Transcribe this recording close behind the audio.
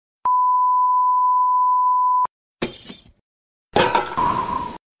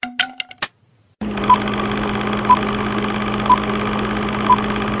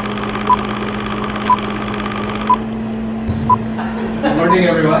morning,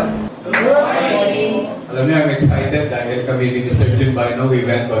 everyone. Good morning. Alam niyo, I'm excited dahil kami ni Mr. Jun Bino, we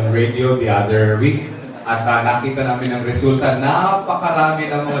went on radio the other week at nakita namin ang resulta. Napakarami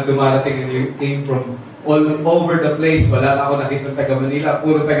ng mga dumarating and came from all over the place. Wala na ako nakita taga Manila,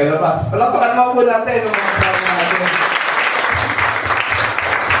 puro taga labas. Palakpakan naman po natin ang mga kasama natin.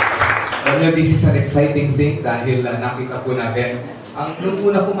 Alam niyo, this is an exciting thing dahil nakita po natin. Nung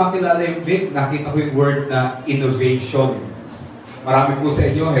una ko makilala yung BIG, nakita ko yung word na innovation. Marami po sa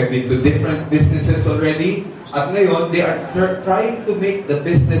inyo have been to different businesses already. At ngayon, they are trying to make the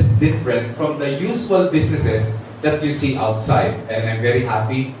business different from the usual businesses that you see outside. And I'm very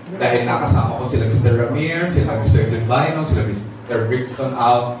happy dahil nakasama ko sila Mr. Ramir, sila Mr. Edwin, sila Mr. Brixton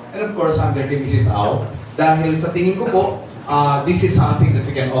Au, and of course, under kay Mrs. Au. Dahil sa tingin ko po, this is something that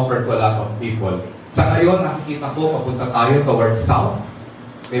we can offer to a lot of people. Sa ngayon, nakikita ko, papunta tayo towards south.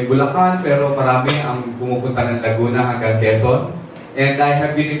 May Bulacan, pero marami ang pumupunta ng Laguna hanggang Quezon. And I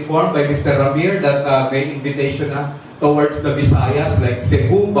have been informed by Mr. Ramir that may invitation na towards the Visayas like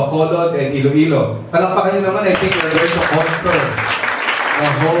Cebu, Bacolod, and Iloilo. Palakpakan niyo naman, I think we're going to conquer the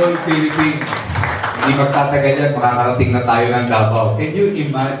whole Philippines. Hindi magtatagal yan, makakarating na tayo ng Davao. Can you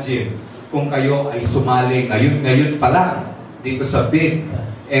imagine kung kayo ay sumali ngayon pa lang dito sa BIG?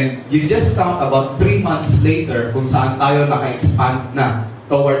 And you just count about 3 months later kung saan tayo naka-expand na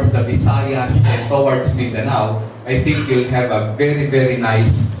towards the Visayas and towards Mindanao. I think you'll have a very, very nice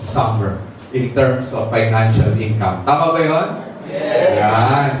summer in terms of financial income. Tama ba yun? Yes!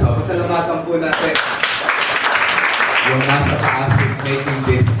 Yan. So, pasalamatan po natin. Yung nasa taas is making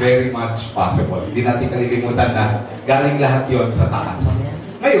this very much possible. Hindi natin kalilimutan na galing lahat yon sa taas.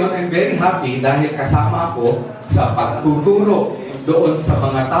 Ngayon, I'm very happy dahil kasama ako sa pagtuturo doon sa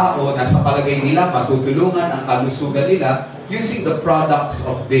mga tao na sa palagay nila matutulungan ang kalusugan nila using the products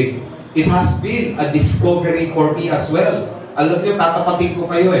of BIG. It has been a discovery for me as well. Alam niyo, tatapatin ko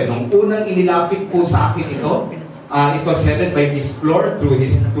kayo nung unang inilapit po sa akin ito, it was headed by Miss Flor through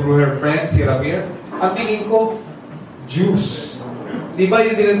her friend, si Ramir. Ang tingin ko, juice. Di ba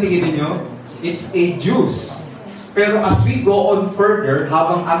yun din ang tingin ninyo? It's a juice. Pero as we go on further,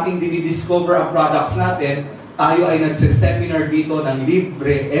 habang ating dinidiscover ang products natin, tayo ay nagseseminar dito ng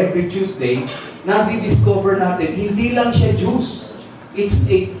libre every Tuesday, na-discover natin, hindi lang siya juice. It's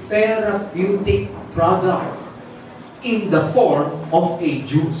a therapeutic product in the form of a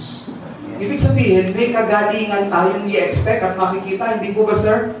juice. Ibig sabihin, may kagalingan tayong i-expect at makikita, hindi po ba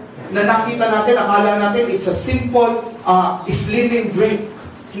sir? Na nakita natin, akala natin, it's a simple slimming drink.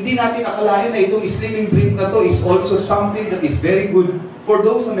 Hindi natin akalain na itong slimming drink na to is also something that is very good for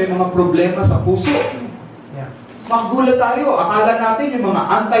those na may mga problema sa puso. Magulat tayo, akala natin yung mga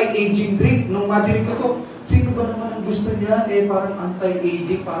anti-aging drink, nung madinig ko to, sino ba naman ang gusto niyan? Parang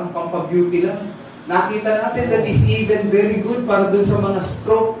anti-aging, parang pampabeauty lang. Nakita natin that is even very good para dun sa mga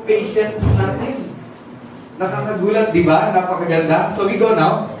stroke patients natin. Nakakagulat, di ba? Napakaganda. So we go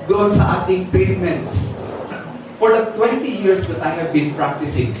now, doon sa ating treatments. For the 20 years that I have been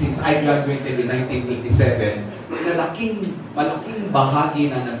practicing, since I graduated in 1987, malaking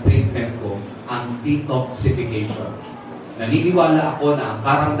bahagi na ng treatment ko ang detoxification. Naniniwala ako na ang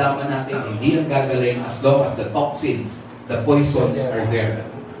karamdaman natin hindi ang gagaling as long as the toxins, the poisons are there.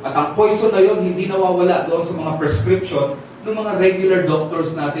 At ang poison na yun hindi nawawala doon sa mga prescription ng mga regular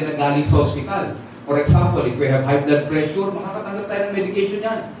doctors natin na galing sa hospital. For example, if we have high blood pressure, makakatanggap tayo ng medication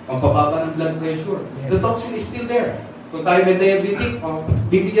yan, pampababa ng blood pressure. The toxin is still there. Kung tayo may diabetic,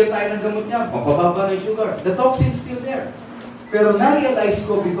 bibigyan tayo ng gamot niya, pampababa ng sugar. The toxin is still there. Pero na-realize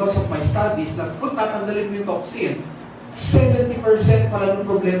ko because of my studies na kung tatanggalin mo yung toxin, 70% pala ng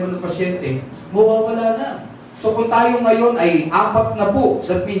problema ng pasyente, mawawala na. So kung tayo ngayon ay 4 na po,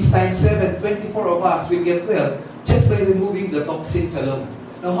 that means times 7, 24 of us will get well just by removing the toxins alone.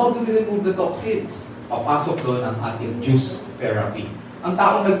 Now how do we remove the toxins? Papasok doon ang ating juice therapy. Ang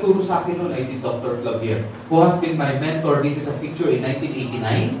taong nagturo sa akin noon ay si Dr. Flavier, who has been my mentor. This is a picture in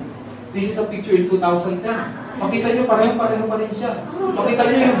 1989. This is a picture in 2010. Makita nyo, pareho pa rin siya. Makita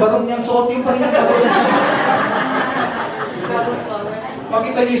nyo yung barong niyang suot, yung pa rin ang barong niya.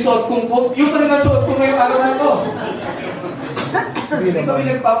 Makita nyo yung suot kong coat, yung pa rin ang suot ko ngayong araw na to. Hindi kami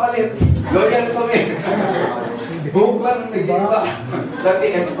nagpapalit. Loyal kami. Buhok lang nag-iba. Dati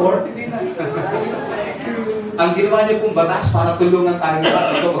F4, hindi na. Ang ginawa niya pong batas para tulungan tayo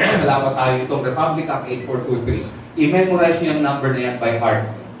lahat. Ito, magpasalamat tayo itong Republic Act 8423. I-memorize niyo yung number na yan by heart.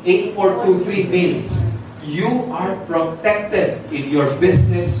 8423 means you are protected in your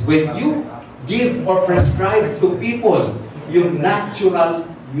business when you give or prescribe to people yung natural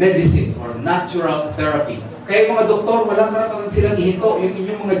medicine or natural therapy. Kaya mga doktor, walang karapatan silang ihinto yung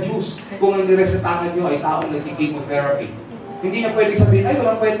inyong mga juice kung ang niresetahan nyo ay taong nag-chemotherapy. Hindi niya pwede sabihin, ay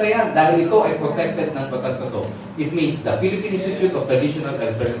walang kwenta yan, dahil ito ay protected ng batas na to. It means the Philippine Institute of Traditional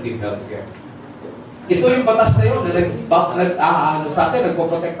Alternative Healthcare. Ito yung batas na yun, na sa atin,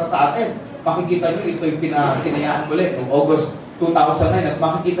 nagpoprotekta sa atin. Makikita nyo, ito yung pinasinayaan muli noong August 2009 at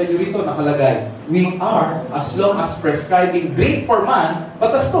makikita nyo rito nakalagay, we are, as long as prescribing drink for man,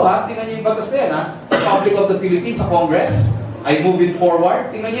 batas to ha, tingnan nyo yung batas na yan ha, Republic of the Philippines sa Congress, ay moving forward,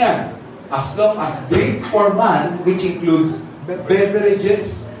 tingnan nyo yan, as long as drink for man, which includes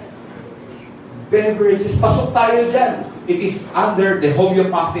beverages, pasok tayo dyan. It is under the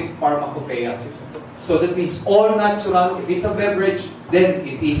homeopathic pharmacopoeia. So that means all natural, if it's a beverage, then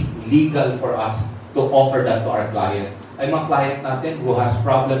it is legal for us to offer that to our client. Ay mga client natin who has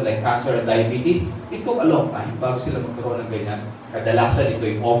problem like cancer and diabetes, it took a long time bago sila magkaroon ng ganyan. Kadalasan ito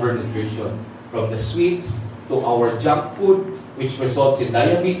yung overnutrition. From the sweets to our junk food, which results in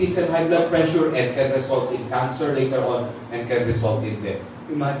diabetes and high blood pressure and can result in cancer later on and can result in death.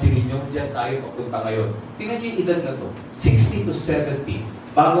 Imagine niyo, dyan tayo papunta ngayon. Tingnan niyo yung edad na to, 60 to 70.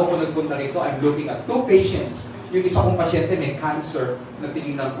 Bago ako nagpunta rito, I'm looking at 2 patients. Yung isa kong pasyente may cancer na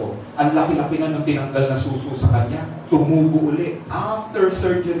tinignan ko. Ang laki-laki na ng tinanggal na suso sa kanya. Tumubo uli. After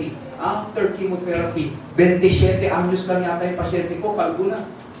surgery, after chemotherapy, 27 anyos lang yata yung pasyente ko, kalbo na.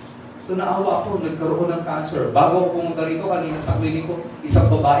 So naawa ako, nagkaroon ng cancer. Bago ako pumunta rito, kanina sa klinik ko,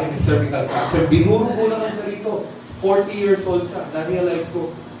 isang babae may cervical cancer. Binuro ko naman siya rito. 40 years old siya. Na-realize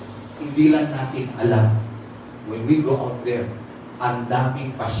ko, hindi lang natin alam. When we go out there, ang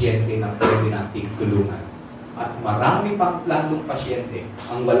daming pasyente na pwede nating tulungan. At marami pang planong pasyente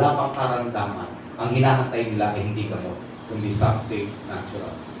ang wala pang karamdaman. Ang hinahantay nila ay hindi gamot, kundi something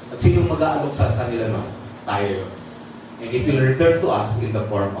natural. At sinong mag-aalok sa kanila no? Tayo. And it will return to us in the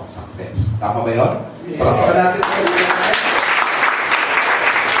form of success. Tama ba yun? Palakpakan natin.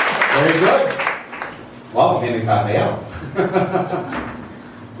 Very good. Wow, may nagsasayaw.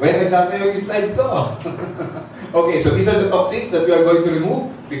 When nagsasayaw yung slide ko. Okay, so these are the toxins that we are going to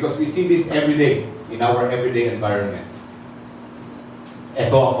remove because we see this every day in our everyday environment.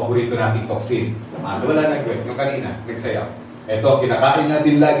 Ito ang paborito nating toxin. Wala na Gwen, yung kanina, nagsayaw. Ito, kinakain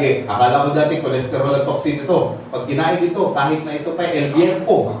natin lagi. Akala mo dati cholesterol ang toxin ito. Pag kinain ito, kahit na ito pa LDL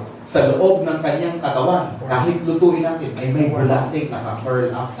po sa loob ng kanyang katawan, kahit lutuin natin, ay may bulating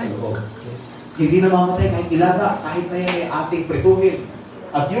naka-curl up sa loob. Hindi na mamatay kahit ilaga, kahit na yan ay ating prituhin.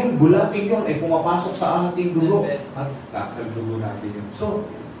 At yung bulating yun ay pumapasok sa ating dugo. At sa dugo natin yun. So,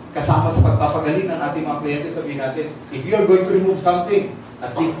 kasama sa pagpapagaling ng ating mga kliyente, sabihin natin, if you are going to remove something,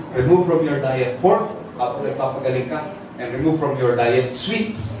 at least remove from your diet pork, kapag nagpapagaling ka, and remove from your diet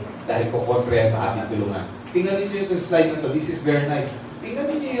sweets, dahil kukontra yan sa ating tulungan. Tingnan niyo yung slide na to. This is very nice.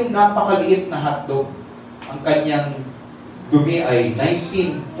 Tingnan niyo yung napakaliit na hotdog. Ang kanyang dumi ay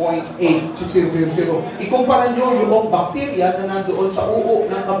 19.8. Ikumpara nyo yung bakterya na nandoon sa uo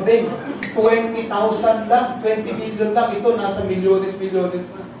ng kambing. 20,000 lang, 20 million lang. Ito nasa milyones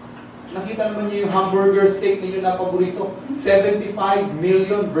na. Nakita naman niyo yung hamburger steak ninyo na paborito. 75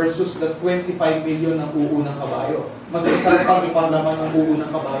 million versus the 25 million ng uo ng kabayo. Mas isang pang ipanglaman ng uo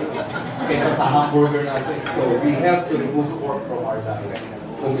ng kabayo kaysa sa hamburger natin. So we have to remove pork from our diet.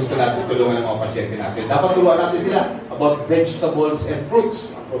 Kung gusto natin tulungan ng mga pasyente natin. Dapat tulungan natin sila about vegetables and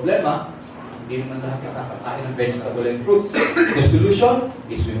fruits. Ang problema, hindi naman lahat nakakakain ng vegetable and fruits. The solution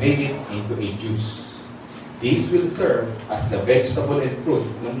is we made it into a juice. This will serve as the vegetable and fruit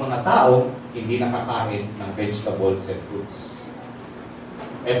ng mga tao hindi nakakain ng vegetables and fruits.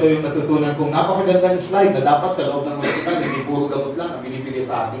 Ito yung natutunan kong napakagandang slide na dapat sa loob ng hospital, hindi puro gamot lang ang binibigay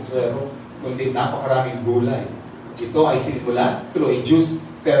sa ating swero, kundi napakaraming gulay. Ito ay sinimulan through a juice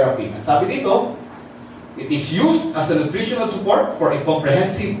therapy. Ang sabi dito, it is used as a nutritional support for a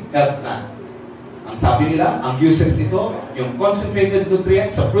comprehensive health plan. Ang sabi nila, ang uses nito, yung concentrated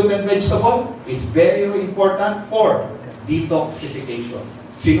nutrients sa fruit and vegetable is very important for detoxification.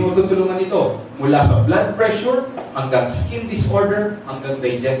 Sino tutulungan ito? Mula sa blood pressure, hanggang skin disorder, hanggang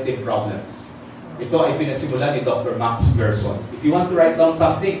digestive problems. Ito ay pinasimulan ni Dr. Max Gerson. If you want to write down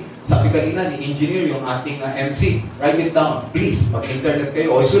something, sabi kanina ni engineer yung ating MC, write it down. Please, mag-internet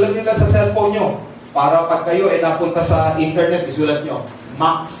kayo. O isulat nyo lang sa cellphone nyo. Para pag kayo ay napunta sa internet, isulat nyo.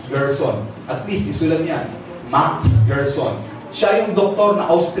 Max Gerson. At least isulat niya. Max Gerson. Siya yung doktor na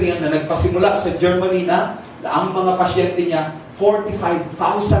Austrian na nagpasimula sa Germany na ang mga pasyente niya,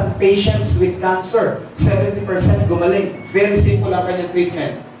 45,000 patients with cancer. 70% gumaling. Very simple ang kanyang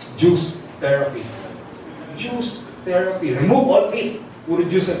treatment. Juice therapy. Juice therapy. Remove all meat. Puro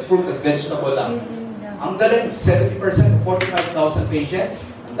juice and fruit at vegetable lang. Ang galing. 70% 45,000 patients.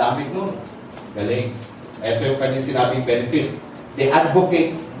 Ang dami nun. Galing. Ito yung kanyang sinabing benefit. They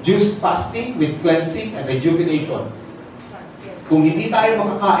advocate juice fasting with cleansing and rejuvenation. Kung hindi tayo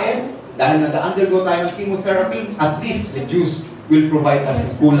makakain, dahil nag-undergo tayo ng chemotherapy, at least the juice will provide us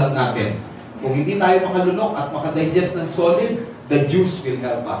yung kulang natin. Kung hindi tayo makalunok at makadigest ng solid, the juice will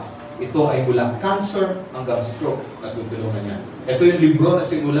help us. Ito ay mula cancer hanggang stroke na tutulungan niya. Ito yung libro na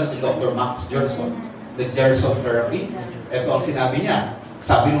sinulat ni Dr. Max Gerson, The Gerson Therapy. Ito ang sinabi niya.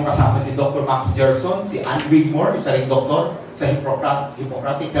 Sabi nung kasama ni Dr. Max Gerson, si Edwin, isa ring doktor sa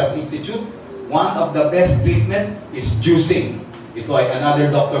Hippocratic Health Institute, one of the best treatment is juicing. Ito ay another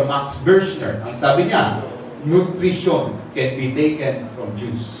Dr. Max Birchner. Ang sabi niya, nutrition can be taken from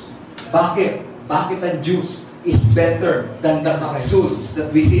juice. Bakit? Bakit ang juice is better than the capsules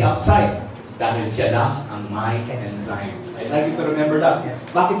that we see outside? Dahil siya lang ang may enzyme. I'd like you to remember that.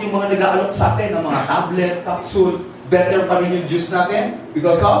 Bakit yung mga nag-aalok sa atin ng mga tablet, capsule, better pa rin yung juice natin?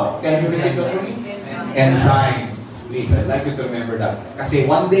 Because of, can you repeat that for me? Enzymes. Please, I'd like you to remember that. Kasi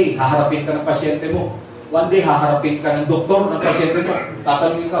one day, haharapin ka ng pasyente mo. One day, haharapin ka ng doktor ng pasyente mo.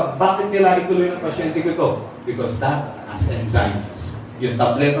 Tatanungin ka, bakit nila ituloy ng pasyente ko ito? Because that has enzymes. Yung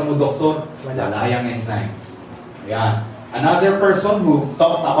tableta mo, doktor, wala yang enzymes. Ayan. Another person who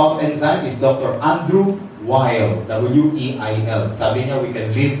talked about enzyme is Dr. Andrew Weil, W-E-I-L. Sabi niya, we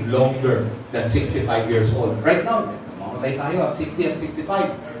can live longer than 65 years old. Right now, mamatay tayo at 60 and 65.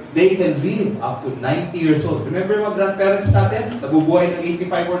 They can live up to 90 years old. Remember mga grandparents natin? Nabubuhay ng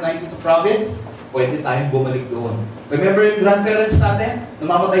 85 or 90 sa province? Pwede tayong bumalik doon. Remember yung grandparents natin?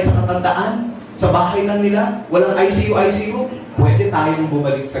 Namamatay sa katandaan? Sa bahay lang nila? Walang ICU? Pwede tayong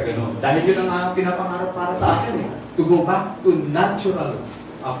bumalik sa ganun. Dahil yun ang pinapangarap para sa akin. To go back to natural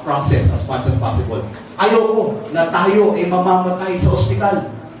process as much as possible. Ayoko na tayo ay mamamatay sa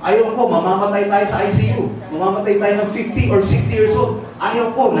ospital. Ayoko mamamatay tayo sa ICU. Mamamatay tayo ng 50 or 60 years old.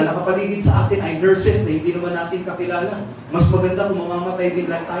 Ayoko na nakapaligid sa atin ay nurses na hindi naman natin kakilala. Mas maganda kung mamamatay din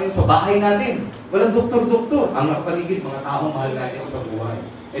lang tayo sa bahay natin. Walang doktor-doktor. Ang nakapaligid, mga taong mahal natin sa buhay.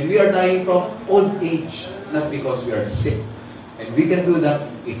 And we are dying from old age, not because we are sick. And we can do that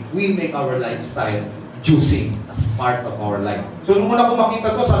if we make our lifestyle juicing as part of our life. So, nung una ko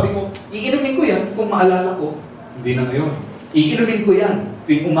makita ko, sabi ko, iinumin ko yan kung maalala ko. Hindi na ngayon. Iinumin ko yan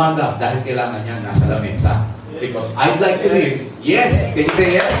tuwing umaga dahil kailangan yan nasa lamesa. Because I'd like to live. Yes! Can you say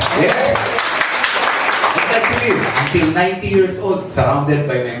yes? Yes! I'd like to live until 90 years old, surrounded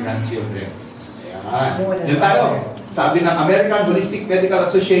by my grandchildren. Ayan. Yan tayo. Sabi ng American Holistic Medical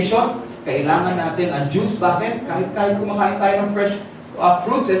Association, kailangan natin ang juice. Bakit? Kahit kumakain tayo ng fresh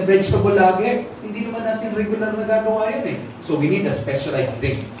fruits and vegetable lagi, hindi naman natin regular na gagawa yun eh. So we need a specialized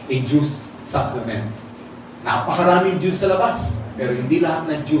drink, a juice supplement. Napakaraming juice sa labas, pero hindi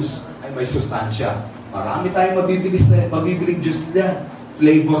lahat ng juice ay may sustansya. Marami tayong mabibiling juice dyan.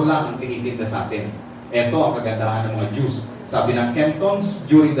 Flavor lang ang tinitinda sa atin. Ito ang kagandahan ng mga juice. Sabi ng Kentons,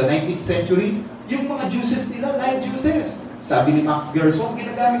 during the 19th century, yung mga juices nila, live juices. Sabi ni Max Gerson,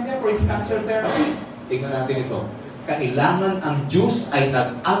 ginagamit niya for his cancer therapy. Tingnan natin ito. Kailangan ang juice ay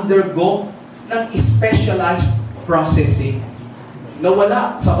nag-undergo ng specialized processing na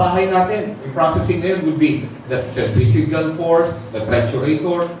wala sa bahay natin. Yung processing na yun will be the centrifugal force, the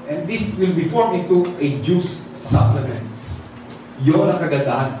triturator, and this will be formed into a juice supplements. Yun ang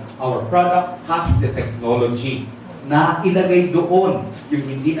kagandahan. Our product has the technology na ilagay doon yung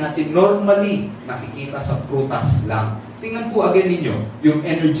hindi natin normally nakikita sa prutas lang. Tingnan po again ninyo, yung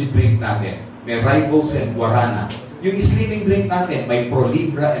energy drink natin. May ribose and guarana. Yung slimming drink natin, may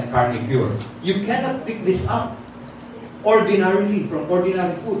Prolibra and Carnipure. You cannot pick this up ordinarily from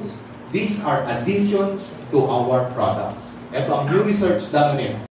ordinary foods. These are additions to our products. Ito ang new research done on it.